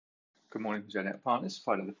Good morning from Zodiac Partners,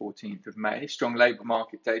 Friday the 14th of May. Strong labour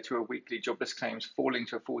market data, a weekly jobless claims falling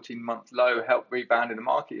to a 14-month low helped rebound in the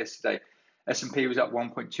market yesterday. S&P was up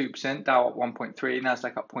 1.2%, Dow up 1.3%,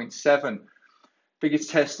 Nasdaq up 0.7%. Biggest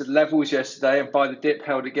tested levels yesterday and by the dip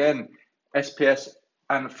held again. SPS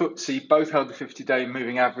and FTSE both held the 50-day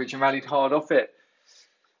moving average and rallied hard off it.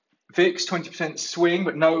 VIX 20% swing,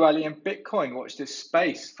 but no rally in Bitcoin. Watch this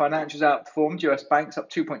space. Financials outperformed. US banks up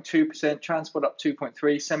 2.2%, transport up 2.3%,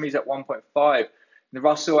 semis up 1.5%. The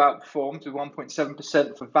Russell outperformed with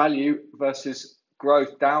 1.7% for value versus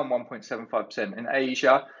growth down 1.75%. In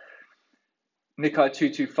Asia, Nikkei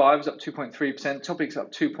 225 was up 2.3%, Topix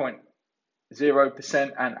up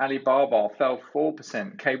 2.0%, and Alibaba fell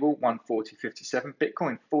 4%. Cable 140.57,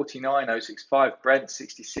 Bitcoin 49.065, Brent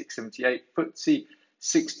 66.78, FTSE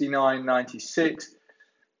 69.96,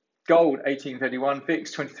 gold 18.31,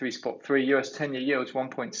 VIX 23.3, US 10-year yields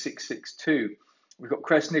 1.662. We've got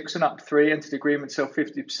Crest Nicholson up 3, entered agreement to sell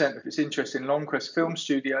 50% of its interest in Longcrest Film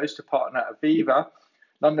Studios to partner Aviva.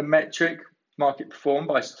 London Metric market performed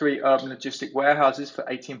by 3 urban logistic warehouses for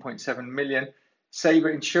 18.7 million. Sabre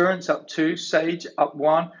Insurance up 2, Sage up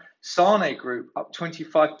 1, Sane Group up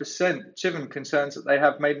 25%. Chivan concerns that they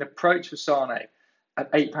have made an approach for Sane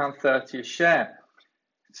at £8.30 a share.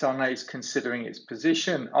 Sane is considering its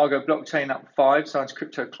position. Argo Blockchain up 5, signs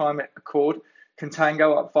Crypto Climate Accord.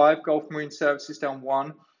 Contango up 5, Gulf Marine Services down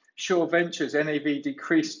 1. Shore Ventures NAV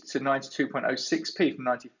decreased to 92.06p from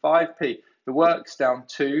 95p. The Works down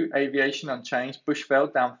 2, Aviation unchanged.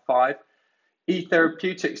 Bushveld down 5.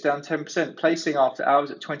 eTherapeutics down 10%, placing after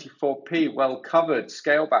hours at 24p, well covered.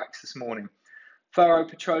 Scalebacks this morning. Faro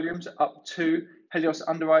Petroleum's up 2, Helios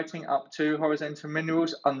Underwriting up 2, Horizontal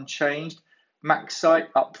Minerals unchanged. Maxite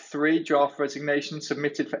up 3, draft resignation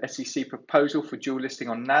submitted for SEC proposal for dual listing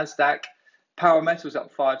on Nasdaq. Power Metals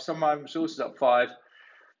up 5, Sunrise Resources up 5.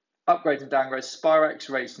 Upgrades and downgrades,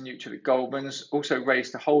 Spirax raised to neutral at Goldman's, also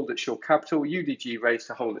raised to hold at Shore Capital. UDG raised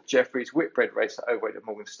to hold at Jefferies. Whitbread raised to overweight at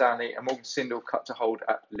Morgan Stanley, and Morgan Sindall cut to hold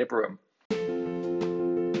at Liberum.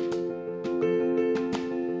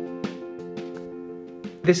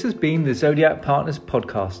 This has been the Zodiac Partners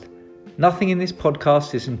podcast. Nothing in this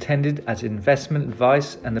podcast is intended as investment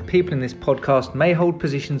advice, and the people in this podcast may hold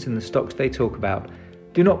positions in the stocks they talk about.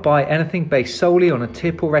 Do not buy anything based solely on a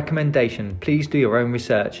tip or recommendation. Please do your own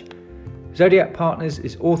research. Zodiac Partners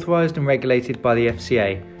is authorised and regulated by the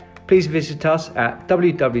FCA. Please visit us at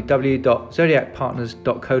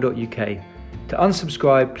www.zodiacpartners.co.uk. To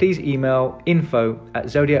unsubscribe, please email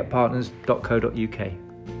info@zodiacpartners.co.uk.